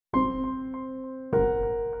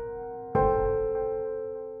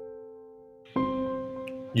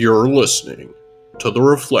You're listening to the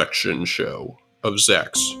Reflection Show of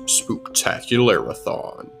Zach's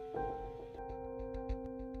Spooktacularathon.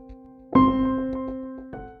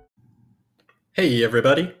 Hey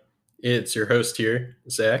everybody, it's your host here,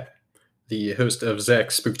 Zach, the host of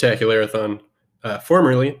Zach's Spooktacularathon.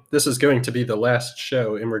 Formerly, this is going to be the last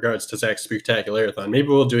show in regards to Zach's Spooktacularathon. Maybe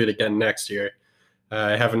we'll do it again next year.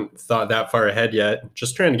 I haven't thought that far ahead yet.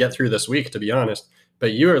 Just trying to get through this week, to be honest.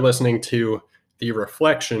 But you are listening to the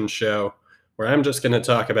Reflection Show, where I'm just going to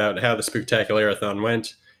talk about how the Spooktacularathon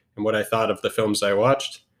went and what I thought of the films I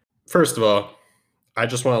watched. First of all, I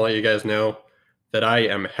just want to let you guys know that I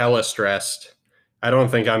am hella stressed. I don't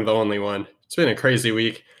think I'm the only one. It's been a crazy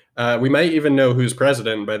week. We might even know who's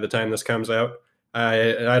president by the time this comes out.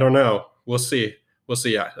 I don't know. We'll see.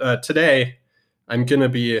 Today, I'm going to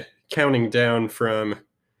be counting down from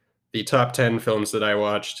the top 10 films that I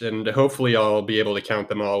watched, and hopefully I'll be able to count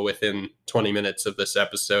them all within 20 minutes of this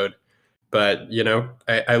episode. But,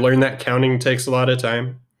 I learned that counting takes a lot of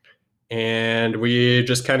time, and we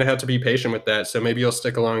just kind of have to be patient with that. So maybe you'll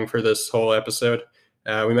stick along for this whole episode.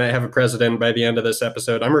 We might have a president by the end of this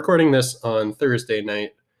episode. I'm recording this on Thursday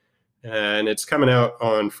night, and it's coming out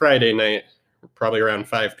on Friday night, probably around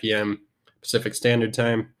 5 p.m. Pacific Standard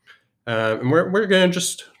Time. And we're going to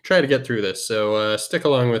just try to get through this. So stick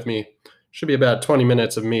along with me. Should be about 20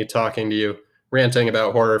 minutes of me talking to you, ranting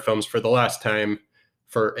about horror films for the last time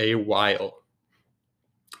for a while.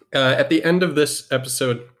 At the end of this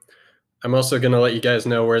episode, I'm also going to let you guys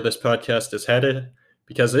know where this podcast is headed,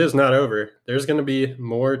 because it is not over. There's going to be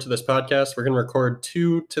more to this podcast. We're going to record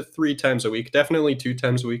 2 to 3 times a week, definitely 2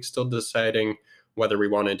 times a week, still deciding whether we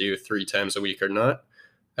want to do 3 times a week or not.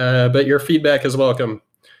 But your feedback is welcome.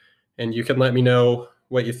 And you can let me know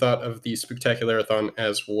what you thought of the Spooktacularathon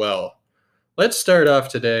as well. Let's start off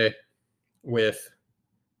today with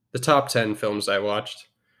the top 10 films I watched,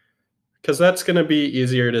 because that's going to be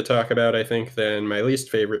easier to talk about, I think, than my least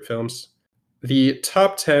favorite films. The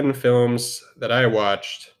top 10 films that I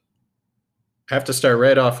watched, I have to start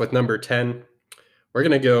right off with number 10. We're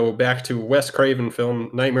going to go back to Wes Craven film,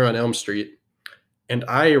 Nightmare on Elm Street. And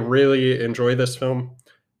I really enjoy this film.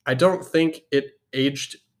 I don't think it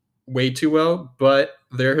aged way too well, but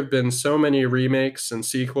there have been so many remakes and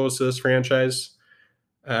sequels to this franchise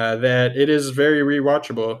that it is very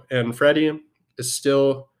rewatchable, and Freddy is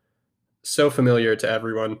still so familiar to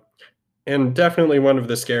everyone, and definitely one of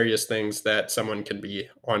the scariest things that someone can be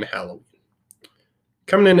on Halloween.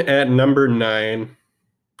 Coming in at number 9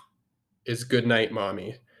 is Goodnight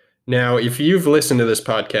Mommy. Now, if you've listened to this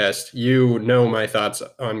podcast, you know my thoughts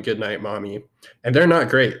on Goodnight Mommy, and they're not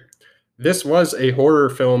great. This was a horror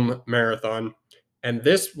film marathon, and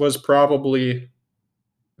this was probably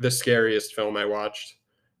the scariest film I watched,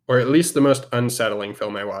 or at least the most unsettling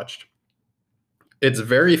film I watched. It's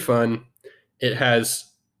very fun. It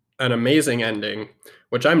has an amazing ending,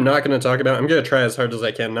 which I'm not going to talk about. I'm going to try as hard as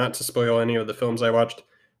I can not to spoil any of the films I watched,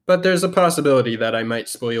 but there's a possibility that I might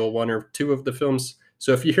spoil 1 or 2 of the films.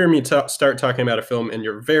 So if you hear me start talking about a film and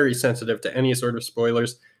you're very sensitive to any sort of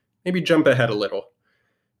spoilers, maybe jump ahead a little.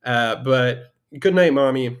 But Goodnight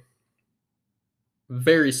Mommy,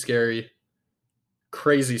 very scary,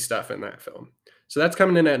 crazy stuff in that film. So that's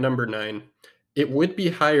coming in at number 9. It would be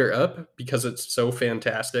higher up because it's so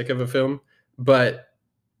fantastic of a film, but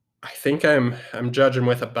I think I'm judging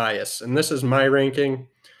with a bias, and this is my ranking,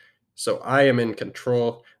 so I am in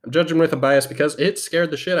control. I'm judging with a bias because it scared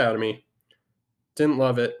the shit out of me. Didn't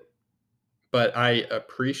love it, but I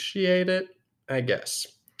appreciate it, I guess.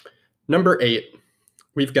 Number 8.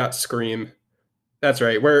 We've got Scream. That's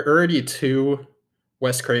right. We're already 2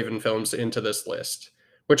 Wes Craven films into this list,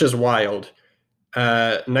 which is wild.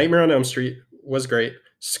 Nightmare on Elm Street was great.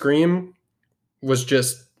 Scream was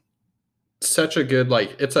just such a good,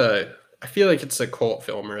 I feel like it's a cult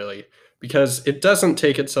film, really, because it doesn't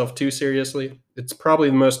take itself too seriously. It's probably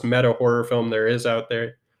the most meta horror film there is out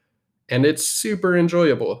there, and it's super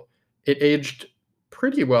enjoyable. It aged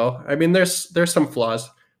pretty well. I mean, there's some flaws.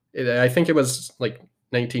 I think it was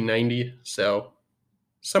 1990, so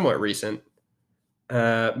somewhat recent.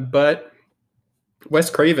 But Wes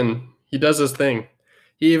Craven, he does his thing.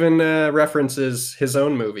 He even references his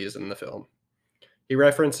own movies in the film. He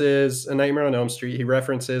references A Nightmare on Elm Street. He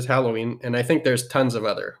references Halloween. And I think there's tons of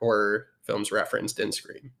other horror films referenced in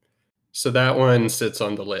Scream. So that one sits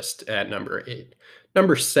on the list at number 8.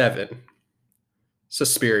 Number 7,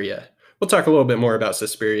 Suspiria. We'll talk a little bit more about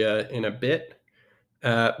Suspiria in a bit.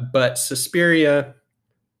 But Suspiria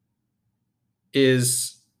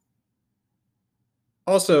is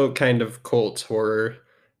also kind of cult horror.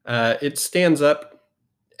 It stands up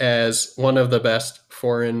as one of the best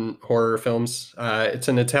foreign horror films. It's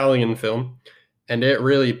an Italian film, and it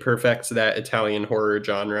really perfects that Italian horror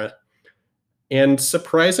genre. And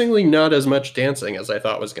surprisingly, not as much dancing as I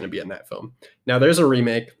thought was going to be in that film. Now, there's a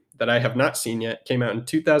remake that I have not seen yet. Came out in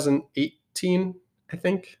 2018, I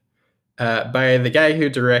think, by the guy who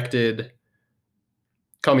directed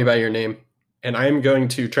Call Me by Your Name. And I'm going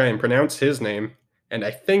to try and pronounce his name. And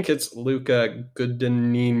I think it's Luca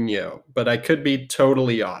Guadagnino, but I could be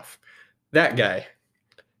totally off. That guy.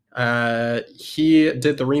 He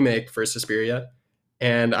did the remake for Suspiria,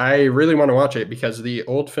 and I really want to watch it because the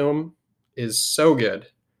old film is so good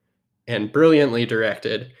and brilliantly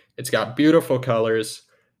directed. It's got beautiful colors.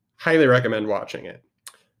 Highly recommend watching it.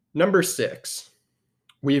 Number 6,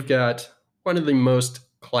 we've got one of the most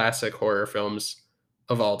classic horror films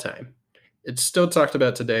of all time. It's still talked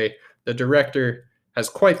about today. The director has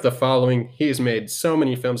quite the following. He's made so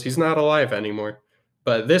many films. He's not alive anymore.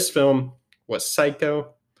 But this film was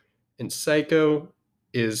Psycho, and Psycho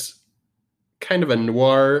is kind of a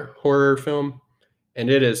noir horror film, and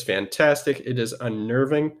it is fantastic. It is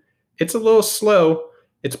unnerving. It's a little slow.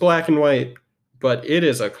 It's black and white, but it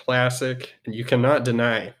is a classic, and you cannot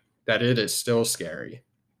deny that it is still scary.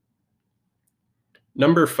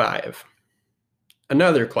 Number 5,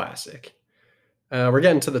 another classic. We're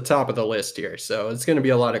getting to the top of the list here, so it's going to be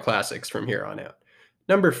a lot of classics from here on out.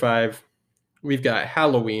 Number 5, we've got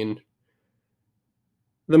Halloween,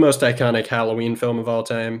 the most iconic Halloween film of all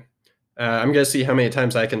time. I'm going to see how many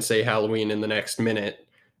times I can say Halloween in the next minute.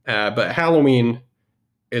 But Halloween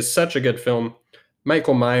is such a good film.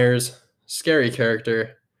 Michael Myers, scary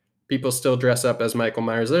character. People still dress up as Michael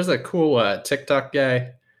Myers. There's a cool TikTok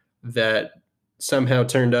guy that somehow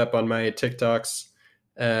turned up on my TikToks.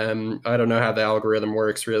 I don't know how the algorithm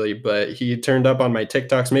works really, but he turned up on my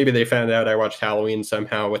TikToks. Maybe they found out I watched Halloween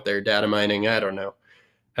somehow with their data mining. I don't know.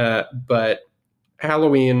 But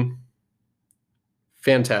Halloween,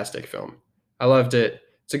 fantastic film. I loved it.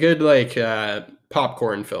 It's a good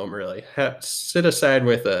popcorn film, really. Sit aside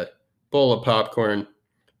with a bowl of popcorn,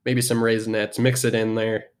 maybe some Raisinets, mix it in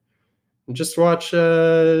there, and just watch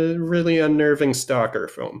a really unnerving stalker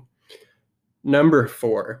film. Number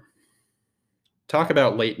 4, talk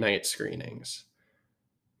about late night screenings.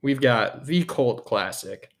 We've got the cult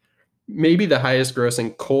classic, maybe the highest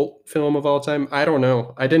grossing cult film of all time. I don't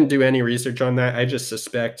know. I didn't do any research on that. I just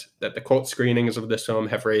suspect that the cult screenings of this film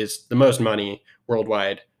have raised the most money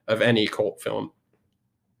worldwide of any cult film.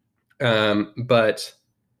 But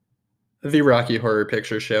the Rocky Horror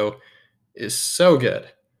Picture Show is so good.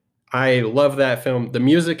 I love that film. The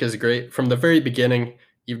music is great. From the very beginning,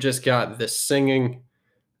 you've just got this singing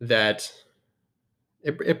that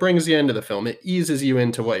it brings you into the film. It eases you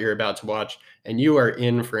into what you're about to watch, and you are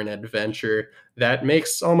in for an adventure that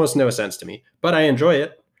makes almost no sense to me. But I enjoy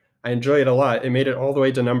it. I enjoy it a lot. It made it all the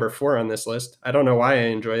way to number 4 on this list. I don't know why I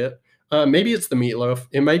enjoy it. Maybe it's the meatloaf.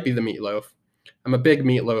 It might be the meatloaf. I'm a big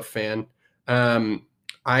meatloaf fan.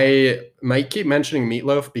 I might keep mentioning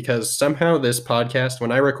meatloaf because somehow this podcast,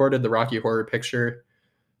 when I recorded the Rocky Horror Picture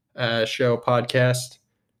Show podcast,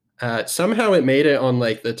 somehow it made it on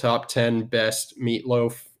the top 10 best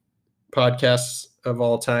meatloaf podcasts of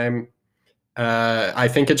all time. I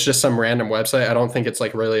think it's just some random website. I don't think it's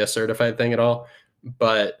really a certified thing at all,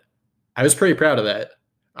 but I was pretty proud of that.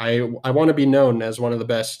 I want to be known as one of the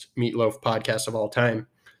best meatloaf podcasts of all time.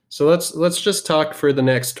 So let's just talk for the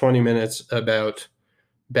next 20 minutes about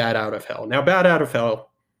Bat Out of Hell. Now, Bat Out of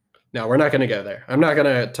Hell, no, we're not going to go there. I'm not going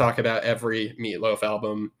to talk about every Meatloaf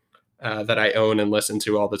album that I own and listen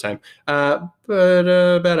to all the time. But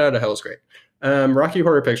Bat Out of Hell is great. Rocky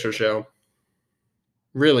Horror Picture Show,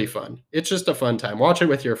 really fun. It's just a fun time. Watch it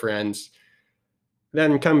with your friends.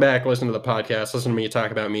 Then come back, listen to the podcast, listen to me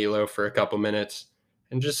talk about Meatloaf for a couple minutes,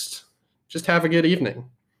 and just have a good evening.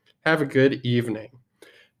 Have a good evening.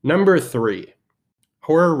 Number 3,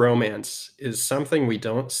 horror romance is something we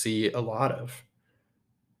don't see a lot of.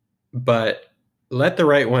 But Let the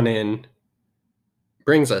Right One In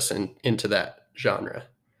brings us into that genre.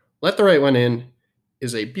 Let the Right One In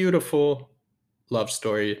is a beautiful love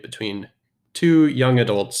story between 2 young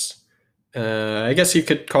adults. I guess you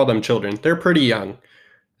could call them children. They're pretty young.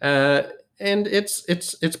 And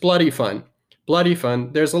it's bloody fun. Bloody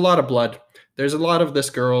fun. There's a lot of blood. There's a lot of this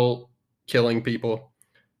girl killing people.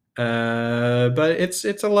 But it's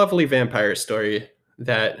a lovely vampire story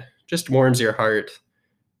that just warms your heart.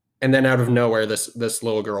 And then out of nowhere, this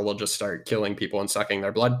little girl will just start killing people and sucking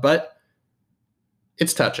their blood. But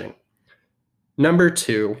it's touching. Number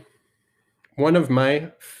 2, one of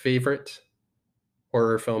my favorite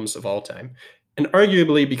horror films of all time. And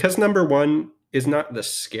arguably, because number 1 is not the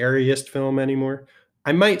scariest film anymore,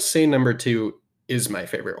 I might say number 2 is my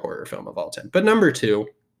favorite horror film of all time. But number 2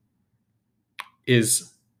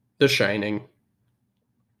 is The Shining.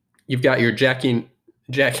 You've got your Jackie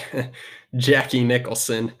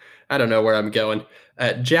Nicholson. I don't know where I'm going.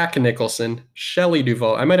 Jack Nicholson, Shelley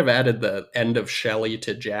Duvall. I might have added the end of Shelley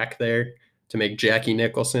to Jack there to make Jackie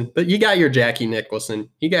Nicholson. But you got your Jackie Nicholson.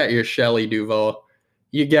 You got your Shelley Duvall.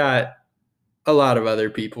 You got a lot of other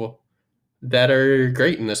people that are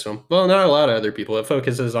great in this film. Well, not a lot of other people. It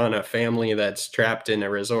focuses on a family that's trapped in a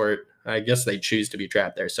resort. I guess they choose to be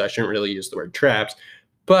trapped there, so I shouldn't really use the word trapped.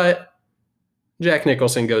 But Jack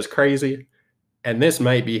Nicholson goes crazy, and this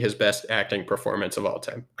might be his best acting performance of all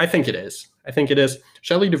time. I think it is.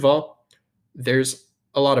 Shelley Duvall, there's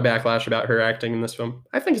a lot of backlash about her acting in this film.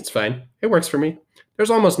 I think it's fine. It works for me. There's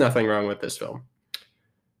almost nothing wrong with this film.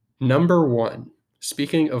 Number 1,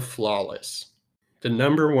 speaking of flawless, the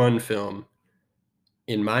number 1 film,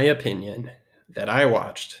 in my opinion, that I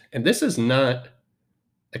watched, and this is not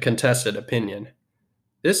a contested opinion.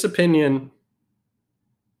 This opinion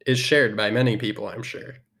is shared by many people, I'm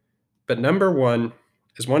sure. But number 1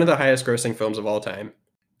 is one of the highest grossing films of all time,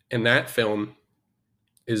 and that film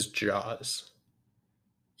is Jaws.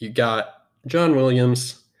 You got John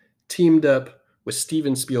Williams teamed up with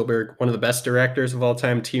Steven Spielberg, one of the best directors of all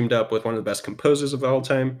time, teamed up with one of the best composers of all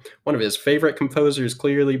time, one of his favorite composers,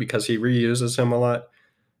 clearly, because he reuses him a lot.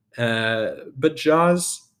 But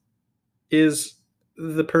Jaws is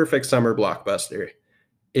the perfect summer blockbuster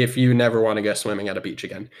if you never want to go swimming at a beach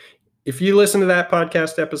again. If you listen to that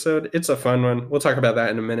podcast episode, it's a fun one. We'll talk about that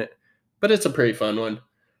in a minute, but it's a pretty fun one.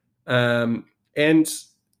 And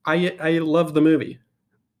I love the movie.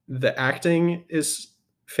 The acting is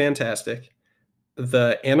fantastic.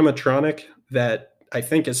 The animatronic that I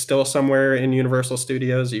think is still somewhere in Universal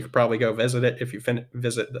Studios, you could probably go visit it if you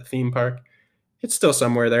visit the theme park. It's still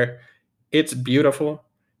somewhere there. It's beautiful.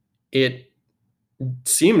 It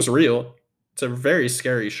seems real. It's a very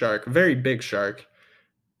scary shark, very big shark.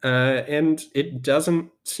 And it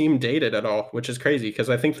doesn't seem dated at all, which is crazy because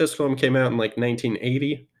I think this film came out in like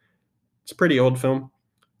 1980. It's a pretty old film.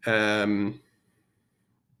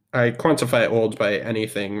 I quantify old by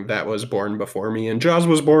anything that was born before me, and Jaws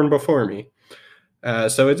was born before me.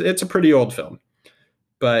 So it's a pretty old film,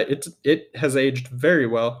 but it has aged very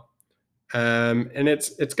well. And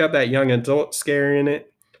it's got that young adult scare in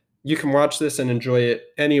it. You can watch this and enjoy it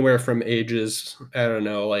anywhere from ages, I don't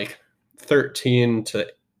know, like 13 to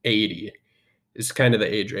 80 is kind of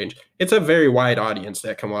the age range. It's a very wide audience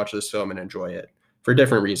that can watch this film and enjoy it for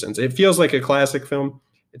different reasons. It feels like a classic film.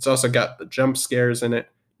 It's also got the jump scares in it.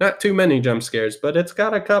 Not too many jump scares, but it's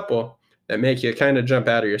got a couple that make you kind of jump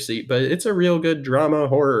out of your seat. But it's a real good drama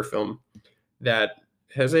horror film that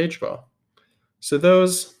has aged well. So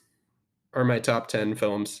those are my top 10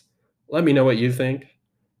 films. Let me know what you think.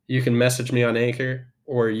 You can message me on Anchor,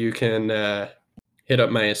 or you can hit up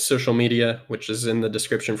my social media, which is in the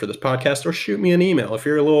description for this podcast, or shoot me an email. If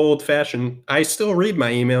you're a little old-fashioned, I still read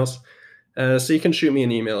my emails, so you can shoot me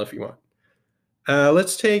an email if you want.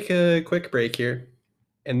 Let's take a quick break here,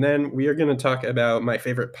 and then we are going to talk about my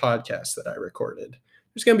favorite podcast that I recorded.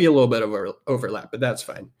 There's going to be a little bit of overlap, but that's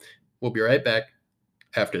fine. We'll be right back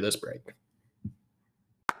after this break.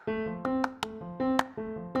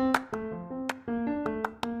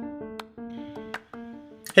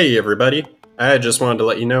 Hey, everybody. I just wanted to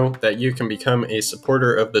let you know that you can become a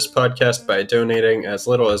supporter of this podcast by donating as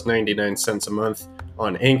little as 99 cents a month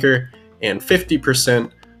on Anchor, and 50%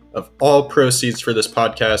 of all proceeds for this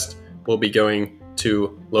podcast will be going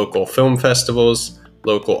to local film festivals,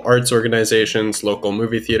 local arts organizations, local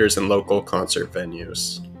movie theaters, and local concert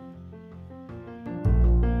venues.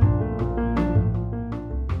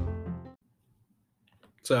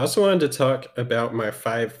 So I also wanted to talk about my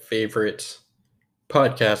 5 favorite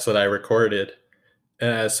podcasts that I recorded.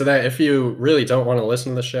 So that if you really don't want to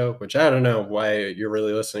listen to the show, which I don't know why you're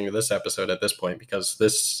really listening to this episode at this point, because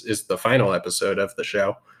this is the final episode of the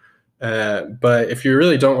show. But if you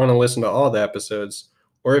really don't want to listen to all the episodes,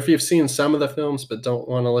 or if you've seen some of the films but don't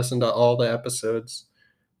want to listen to all the episodes,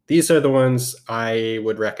 these are the ones I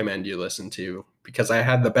would recommend you listen to, because I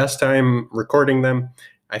had the best time recording them.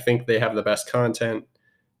 I think they have the best content,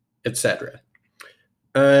 etc.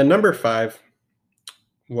 Number 5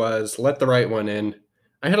 was Let the Right One In.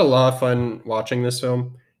 I had a lot of fun watching this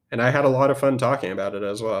film, and I had a lot of fun talking about it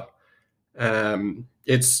as well.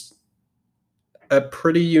 It's a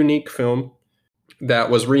pretty unique film that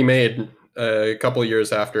was remade a couple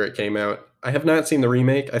years after it came out. I have not seen the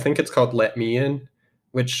remake. I think it's called Let Me In,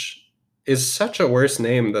 which is such a worse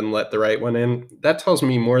name than Let the Right One In. That tells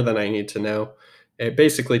me more than I need to know. It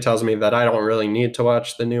basically tells me that I don't really need to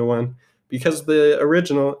watch the new one. because the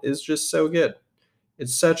original is just so good.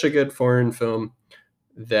 It's such a good foreign film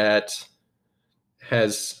that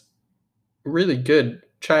has really good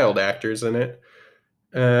child actors in it,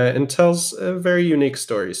 and tells a very unique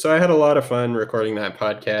story. So I had a lot of fun recording that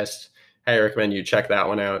podcast. I recommend you check that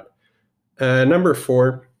one out. Number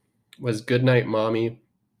 4 was Goodnight Mommy.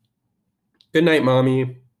 Goodnight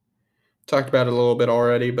Mommy, talked about it a little bit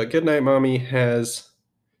already, but Goodnight Mommy has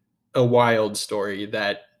a wild story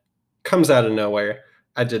that comes out of nowhere.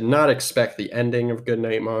 I did not expect the ending of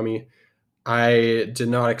Goodnight Mommy. I did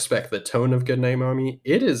not expect the tone of Goodnight Mommy.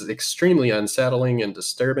 It is extremely unsettling and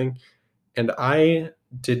disturbing, and I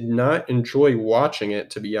did not enjoy watching it,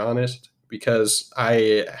 to be honest, because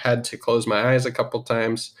I had to close my eyes a couple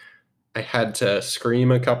times. I had to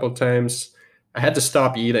scream a couple times. I had to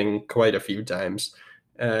stop eating quite a few times.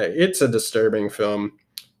 It's a disturbing film,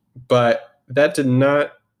 but that did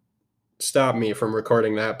not stop me from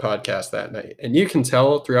recording that podcast that night. And you can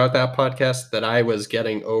tell throughout that podcast that I was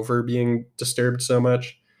getting over being disturbed so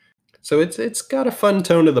much. So it's got a fun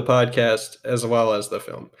tone to the podcast as well as the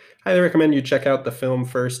film. Highly recommend you check out the film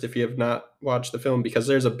first if you have not watched the film, because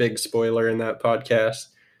there's a big spoiler in that podcast.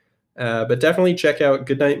 But definitely check out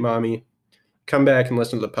Goodnight Mommy. Come back and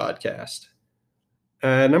listen to the podcast.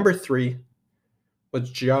 Number 3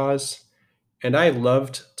 was Jaws. And I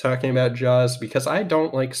loved talking about Jaws because I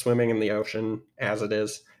don't like swimming in the ocean as it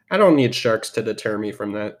is. I don't need sharks to deter me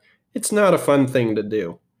from that. It's not a fun thing to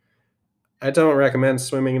do. I don't recommend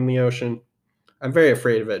swimming in the ocean. I'm very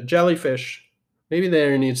afraid of it. Jellyfish. Maybe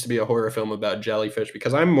there needs to be a horror film about jellyfish,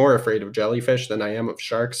 because I'm more afraid of jellyfish than I am of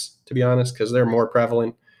sharks, to be honest, because they're more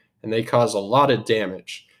prevalent and they cause a lot of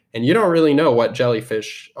damage. And you don't really know what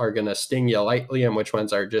jellyfish are going to sting you lightly and which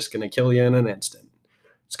ones are just going to kill you in an instant.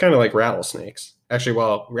 It's kind of like rattlesnakes. Actually,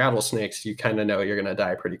 well, rattlesnakes, you kind of know you're going to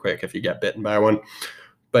die pretty quick if you get bitten by one.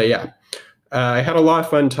 But yeah, I had a lot of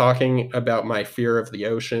fun talking about my fear of the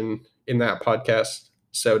ocean in that podcast.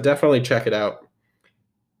 So definitely check it out.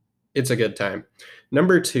 It's a good time.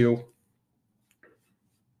 Number 2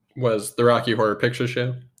 was the Rocky Horror Picture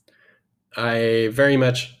Show. I very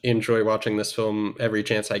much enjoy watching this film every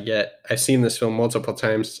chance I get. I've seen this film multiple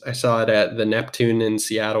times. I saw it at the Neptune in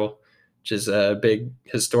Seattle, which is a big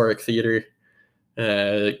historic theater,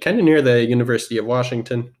 kind of near the University of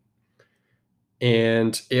Washington.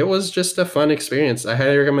 And it was just a fun experience. I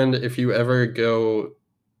highly recommend, if you ever go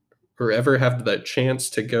or ever have the chance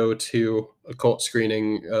to go to a cult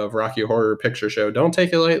screening of Rocky Horror Picture Show, don't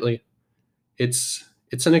take it lightly. It's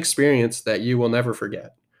an experience that you will never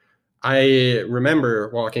forget. I remember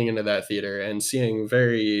walking into that theater and seeing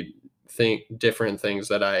very different things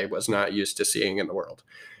that I was not used to seeing in the world.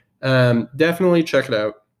 Definitely check it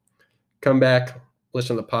out. Come back,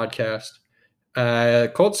 listen to the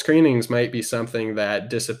podcast. Cult screenings might be something that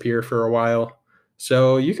disappear for a while,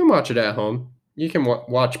 so you can watch it at home. You can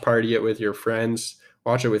watch party it with your friends,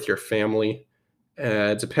 watch it with your family,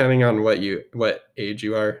 depending on what age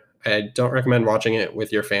you are. I don't recommend watching it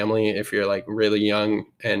with your family if you're like really young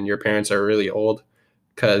and your parents are really old,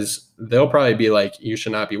 because they'll probably be like, you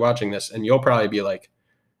should not be watching this. And you'll probably be like,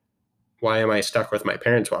 why am I stuck with my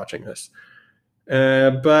parents watching this?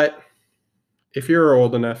 But if you're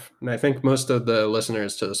old enough, and I think most of the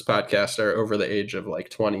listeners to this podcast are over the age of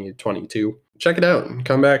like 20, 22, check it out and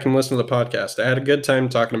come back and listen to the podcast. I had a good time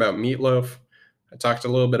talking about Meatloaf. I talked a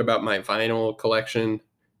little bit about my vinyl collection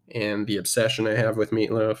and the obsession I have with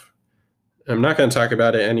Meatloaf. I'm not going to talk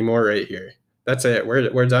about it anymore right here. That's it.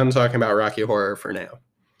 We're done talking about Rocky Horror for now.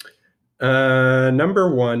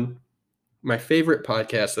 Number 1, my favorite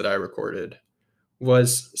podcast that I recorded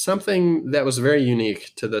was something that was very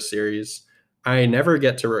unique to the series. I never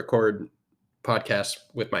get to record podcasts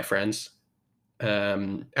with my friends.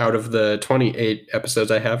 Out of the 28 episodes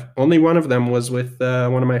I have, only one of them was with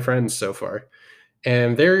one of my friends so far.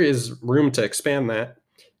 And there is room to expand that.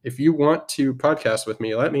 If you want to podcast with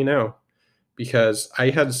me, let me know, because I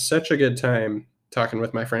had such a good time talking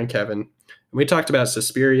with my friend Kevin. And we talked about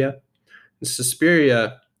Suspiria. And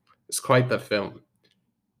Suspiria is quite the film.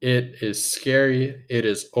 It is scary. It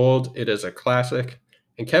is old. It is a classic.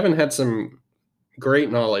 And Kevin had some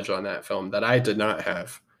great knowledge on that film that I did not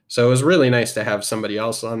have. So it was really nice to have somebody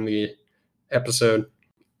else on the episode.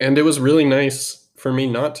 And it was really nice for me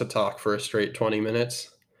not to talk for a straight 20 minutes.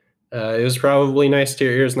 It was probably nice to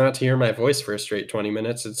your ears not to hear my voice for a straight 20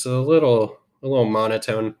 minutes. It's a little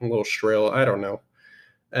monotone, a little shrill. I don't know.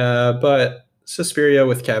 But Suspiria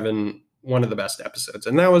with Kevin, one of the best episodes.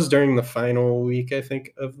 And that was during the final week, I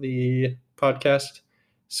think, of the podcast.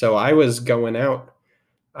 So I was going out.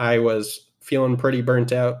 I was feeling pretty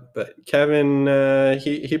burnt out. But Kevin,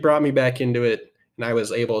 he brought me back into it and I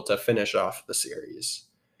was able to finish off the series.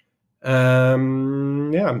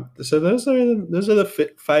 Yeah, so those are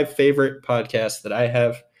the 5 favorite podcasts that I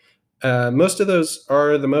have. Most of those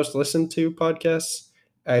are the most listened to podcasts.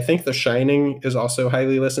 I think The Shining is also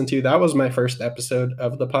highly listened to. That was my first episode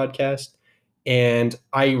of the podcast, and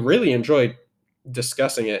I really enjoyed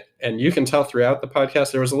discussing it. And you can tell throughout the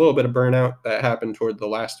podcast there was a little bit of burnout that happened toward the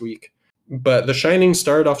last week. But The Shining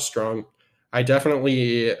started off strong. I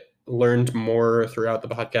definitely learned more throughout the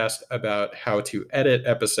podcast about how to edit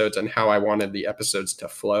episodes and how I wanted the episodes to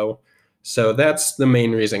flow. So that's the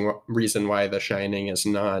main reason why The Shining is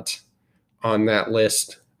not on that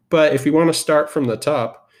list. But if you want to start from the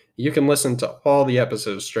top, you can listen to all the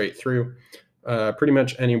episodes straight through, pretty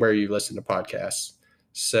much anywhere you listen to podcasts.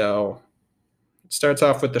 So it starts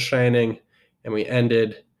off with The Shining, and we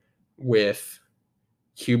ended with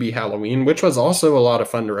Hubie Halloween, which was also a lot of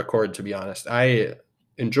fun to record, to be honest. I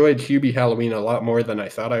enjoyed Hubie Halloween a lot more than I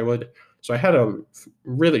thought I would. So I had a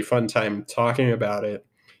really fun time talking about it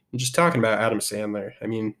and just talking about Adam Sandler. I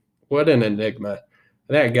mean, what an enigma.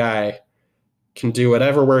 That guy can do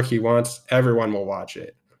whatever work he wants. Everyone will watch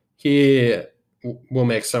it. He will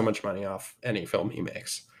make so much money off any film he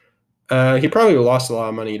makes. He probably lost a lot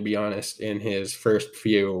of money, to be honest, in his first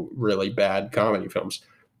few really bad comedy films.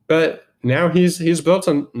 But now he's built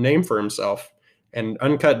a name for himself, and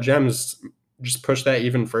Uncut Gems just pushed that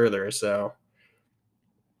even further. So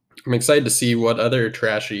I'm excited to see what other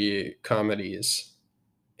trashy comedies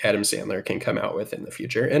Adam Sandler can come out with in the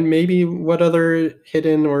future, and maybe what other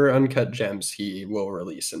hidden or uncut gems he will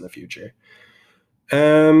release in the future.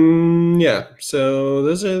 Yeah, so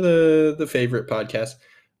those are the favorite podcasts.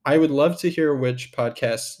 I would love to hear which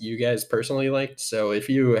podcasts you guys personally liked. So if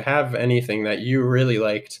you have anything that you really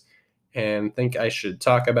liked and think I should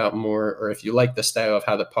talk about more, or if you like the style of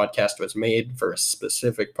how the podcast was made for a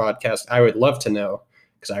specific podcast, I would love to know,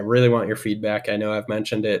 because I really want your feedback. I know I've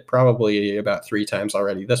mentioned it probably about 3 times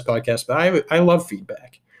already this podcast, but I love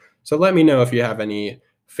feedback. So let me know if you have any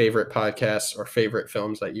favorite podcasts or favorite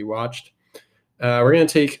films that you watched. We're going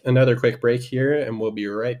to take another quick break here, and we'll be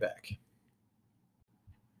right back.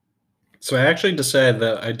 So I actually decided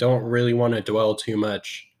that I don't really want to dwell too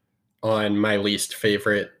much on my least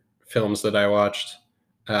favorite films that I watched.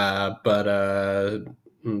 But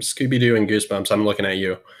Scooby-Doo and Goosebumps, I'm looking at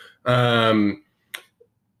you.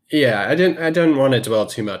 Yeah, I didn't want to dwell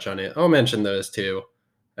too much on it. I'll mention those two.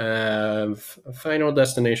 Final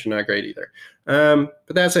Destination, not great either.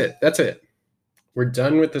 But that's it. We're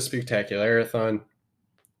done with the Spooktacularathon.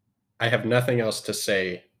 I have nothing else to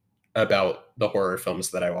say about the horror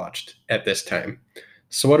films that I watched at this time.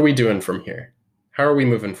 So what are we doing from here? How are we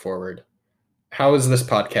moving forward? How is this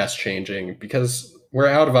podcast changing? Because we're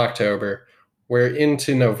out of October. We're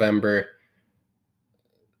into November.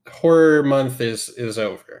 Horror month is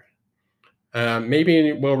over.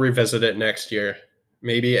 Maybe we'll revisit it next year.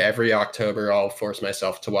 Maybe every October I'll force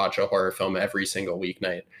myself to watch a horror film every single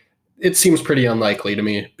weeknight. It seems pretty unlikely to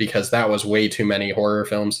me, because that was way too many horror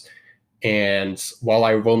films. And while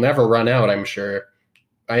I will never run out, I'm sure,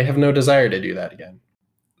 I have no desire to do that again.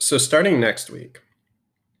 So starting next week,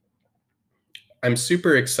 I'm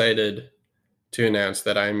super excited to announce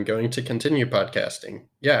that I'm going to continue podcasting.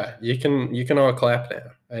 Yeah, you can all clap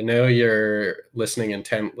now. I know you're listening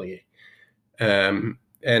intently, and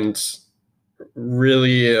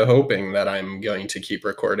really hoping that I'm going to keep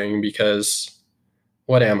recording, because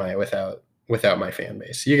what am I without my fan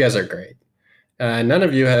base? You guys are great. None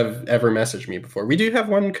of you have ever messaged me before. We do have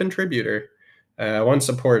one contributor, one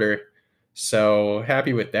supporter, so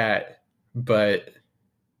happy with that. But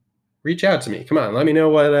reach out to me. Come on, let me know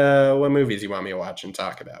what movies you want me to watch and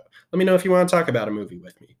talk about. Let me know if you want to talk about a movie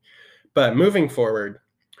with me. But moving forward,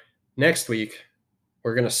 next week,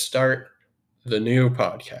 we're going to start the new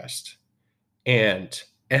podcast. And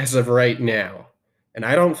as of right now, and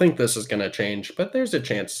I don't think this is going to change, but there's a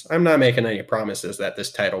chance. I'm not making any promises that this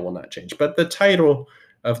title will not change. But the title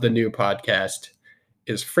of the new podcast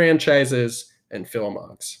is Franchises and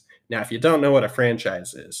Filmogs. Now, if you don't know what a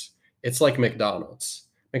franchise is, it's like McDonald's.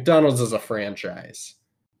 McDonald's is a franchise.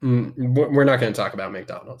 We're not going to talk about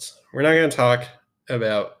McDonald's. We're not going to talk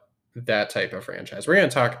about that type of franchise. We're going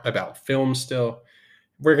to talk about film still.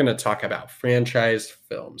 We're going to talk about franchise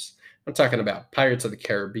films. I'm talking about Pirates of the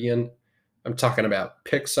Caribbean. I'm talking about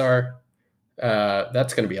Pixar.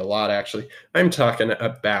 That's going to be a lot, actually. I'm talking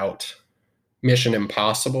about Mission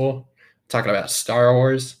Impossible. I'm talking about Star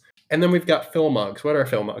Wars. And then we've got Filmogs. What are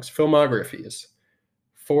Filmogs? Filmographies.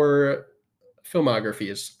 For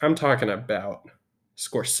filmographies, I'm talking about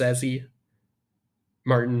Scorsese,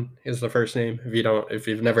 Martin is the first name. If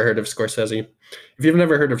you've never heard of Scorsese,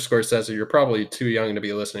 you're probably too young to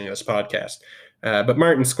be listening to this podcast. But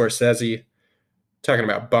Martin Scorsese, talking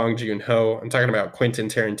about Bong Joon-ho, I'm talking about Quentin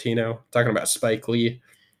Tarantino, talking about Spike Lee.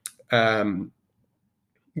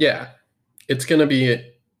 Yeah, it's going to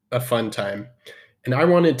be a fun time. And I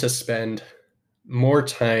wanted to spend more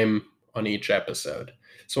time on each episode.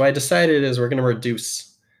 So I decided we're going to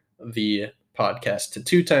reduce the podcast to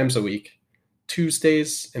 2 times a week.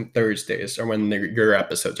 Tuesdays and Thursdays are when your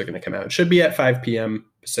episodes are going to come out. It should be at 5 p.m.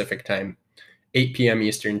 Pacific time, 8 p.m.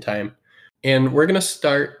 Eastern time. And we're going to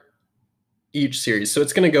start each series. So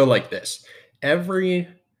it's going to go like this. Every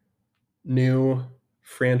new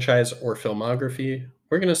franchise or filmography,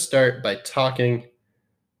 we're going to start by talking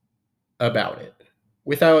about it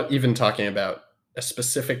without even talking about a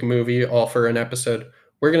specific movie all for an episode.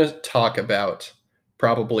 We're going to talk about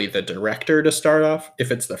probably the director to start off.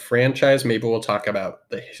 If it's the franchise, maybe we'll talk about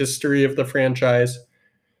the history of the franchise.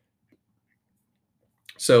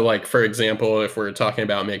 So, like, for example, if we're talking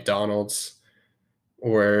about McDonald's,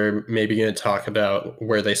 or maybe going to talk about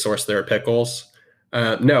where they source their pickles.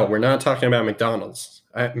 No, we're not talking about McDonald's.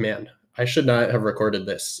 I should not have recorded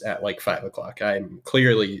this at like 5 o'clock. I'm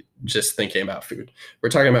clearly just thinking about food. We're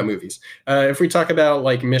talking about movies. If we talk about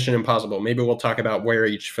like Mission Impossible, maybe we'll talk about where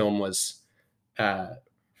each film was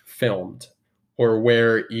filmed, or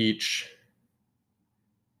where each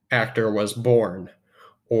actor was born,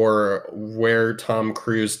 or where Tom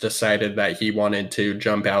Cruise decided that he wanted to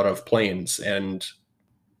jump out of planes and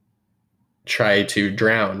try to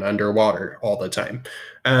drown underwater all the time.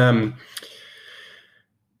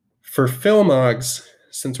 For Filmogs,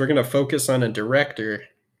 since we're going to focus on a director,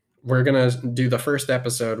 we're going to do the first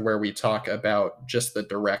episode where we talk about just the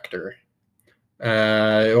director.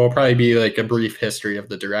 It will probably be like a brief history of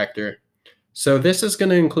the director. So this is going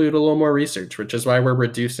to include a little more research, which is why we're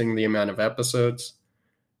reducing the amount of episodes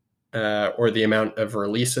or the amount of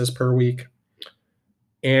releases per week.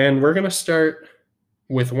 And we're going to start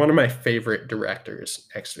with one of my favorite directors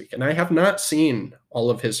next week. And I have not seen all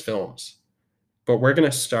of his films, but we're going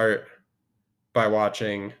to start by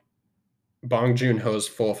watching Bong Joon-ho's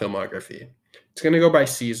full filmography. It's going to go by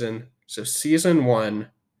season. So season 1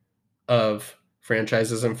 of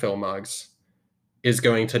Franchises and Filmogs is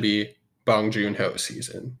going to be Bong Joon-ho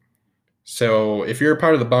season. So if you're a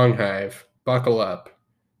part of the Bong Hive, buckle up,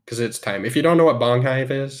 because it's time. If you don't know what Bong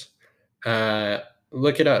Hive is,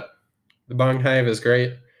 look it up. The Bong Hive is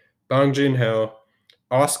great. Bong Joon-ho,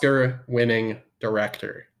 Oscar-winning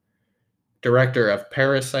director. Director of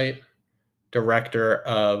Parasite, director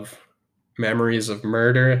of Memories of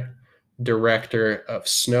Murder, director of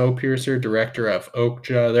Snowpiercer, director of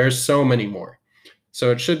Okja. There's so many more. So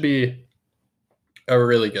it should be a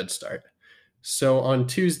really good start. So on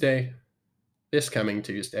Tuesday, this coming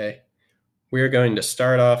Tuesday, we're going to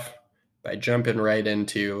start off by jumping right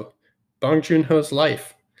into Bong Joon-ho's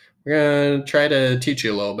life. We're going to try to teach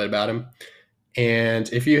you a little bit about him. And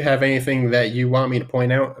if you have anything that you want me to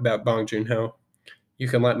point out about Bong Joon-ho, you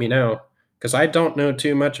can let me know, because I don't know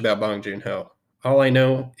too much about Bong Joon-ho. All I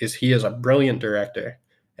know is he is a brilliant director,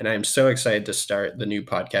 and I'm so excited to start the new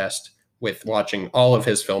podcast with watching all of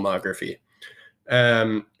his filmography.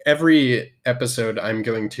 Every episode, I'm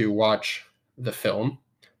going to watch the film,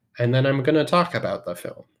 and then I'm going to talk about the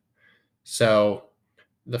film. So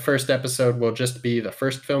the first episode will just be the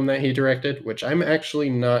first film that he directed, which I'm actually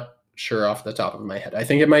not sure off the top of my head. I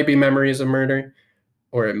think it might be Memories of Murder,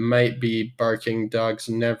 or it might be Barking Dogs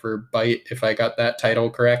Never Bite, if I got that title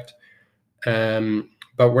correct. But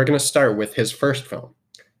we're going to start with his first film.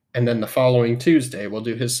 And then the following Tuesday, we'll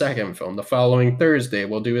do his second film. The following Thursday,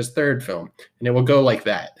 we'll do his third film. And it will go like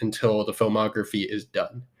that until the filmography is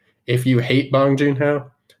done. If you hate Bong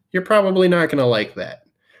Joon-ho, you're probably not going to like that.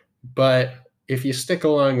 But if you stick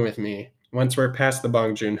along with me, once we're past the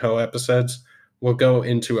Bong Joon-ho episodes, we'll go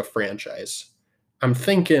into a franchise. I'm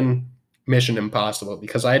thinking Mission Impossible,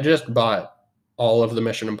 because I just bought all of the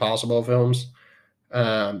Mission Impossible films.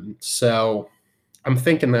 So I'm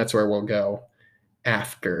thinking that's where we'll go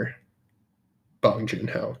after Bong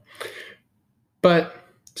Joon-ho. But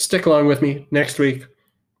stick along with me next week,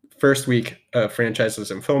 first week of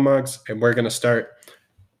Franchises and Filmogs, and we're going to start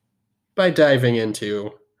by diving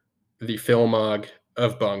into the filmog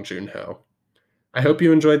of Bong Joon-ho. I hope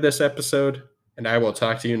you enjoyed this episode, and I will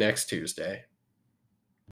talk to you next Tuesday.